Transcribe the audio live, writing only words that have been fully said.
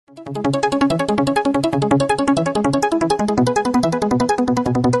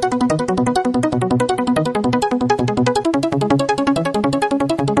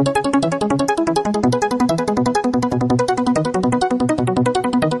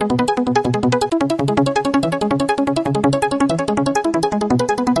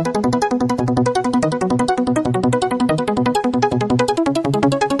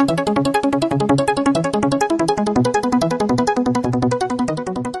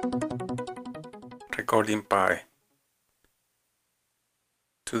Recording Pi.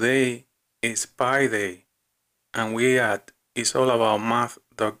 Today is Pi Day, and we at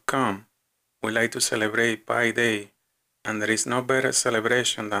itsallaboutmath.com would like to celebrate Pi Day, and there is no better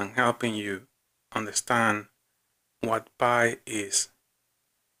celebration than helping you understand what pi is.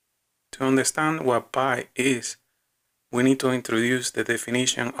 To understand what pi is, we need to introduce the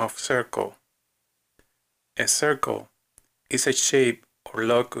definition of circle. A circle is a shape or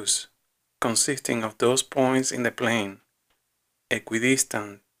locus consisting of those points in the plane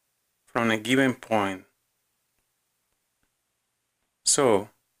equidistant from a given point. So,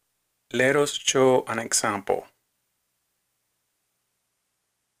 let us show an example.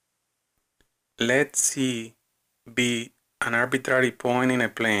 Let C be an arbitrary point in a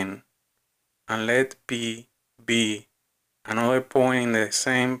plane, and let P be another point in the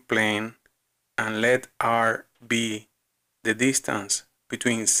same plane, and let R be the distance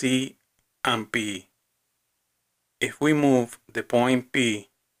between C and P. If we move the point P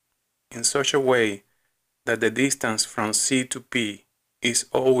in such a way that the distance from C to P is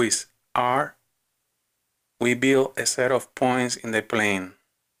always R, we build a set of points in the plane.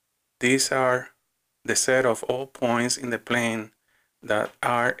 These are the set of all points in the plane that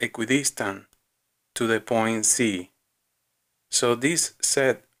are equidistant to the point C. So this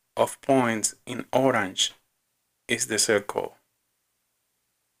set of points in orange is the circle.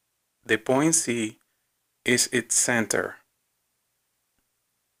 The point C is its center,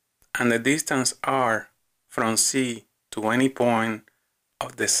 and the distance R from C to any point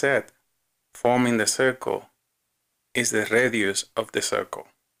of the set forming the circle is the radius of the circle.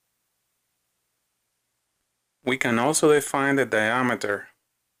 We can also define the diameter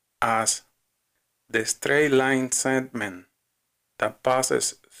as the straight line segment that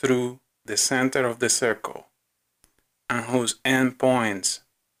passes through the center of the circle and whose endpoints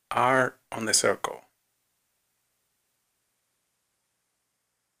are on the circle.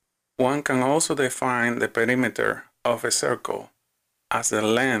 One can also define the perimeter of a circle as the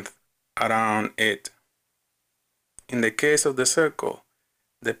length around it. In the case of the circle,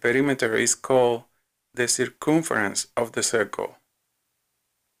 the perimeter is called the circumference of the circle.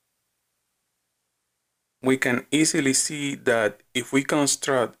 We can easily see that if we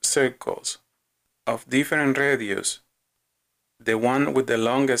construct circles of different radius, the one with the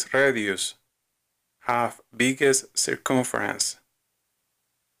longest radius have biggest circumference.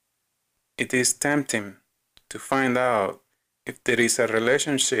 It is tempting to find out if there is a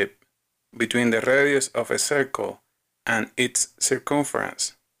relationship between the radius of a circle and its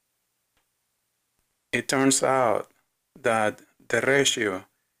circumference. It turns out that the ratio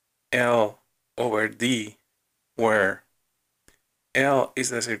L/D, where L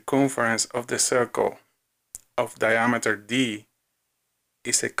is the circumference of the circle of diameter D,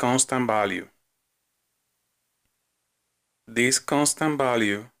 is a constant value. This constant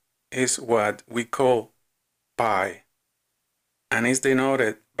value is what we call pi, and is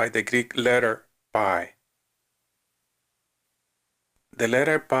denoted by the Greek letter pi. The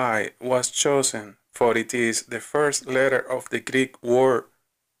letter pi was chosen for it is the first letter of the Greek word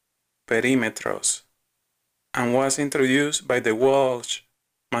perimetros, and was introduced by the Welsh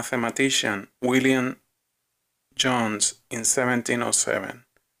mathematician William Jones in 1707,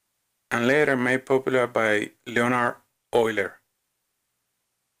 and later made popular by Leonhard Euler.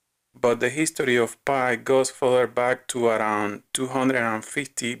 But the history of pi goes further back to around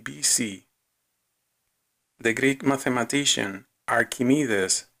 250 BC. The Greek mathematician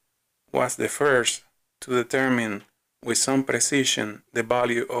Archimedes was the first to determine with some precision the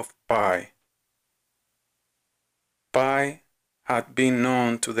value of pi. Pi had been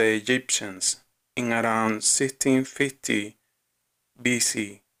known to the Egyptians in around 1650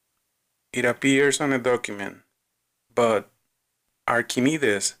 BC. It appears on a document, but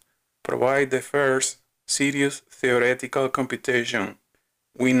Archimedes provided the first serious theoretical computation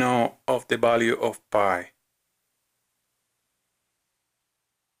we know of the value of pi.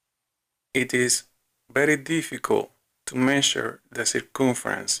 It is very difficult to measure the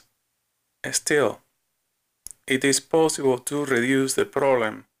circumference. Still, it is possible to reduce the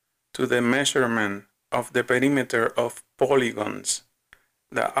problem to the measurement of the perimeter of polygons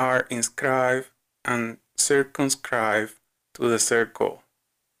that are inscribed and circumscribed to the circle.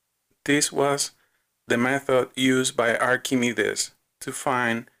 This was the method used by Archimedes to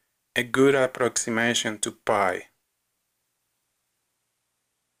find a good approximation to pi.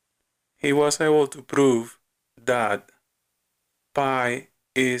 He was able to prove that pi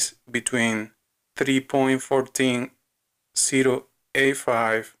is between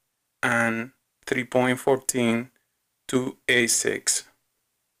 3.14085 and 3.14286.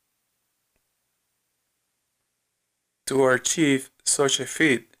 To achieve such a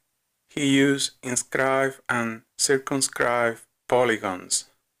feat, he used inscribed and circumscribed polygons.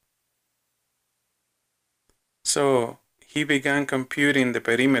 So he began computing the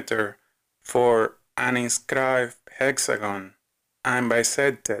perimeter for an inscribed hexagon and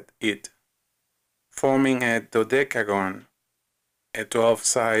bisected it, forming a dodecagon, a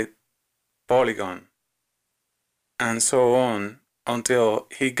 12-side polygon, and so on until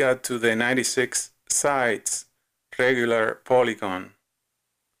he got to the 96 sides regular polygon.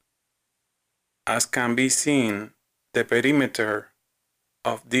 As can be seen, the perimeter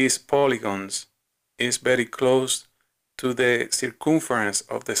of these polygons is very close to the circumference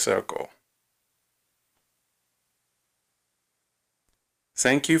of the circle.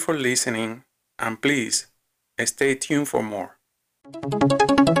 Thank you for listening, and please stay tuned for more.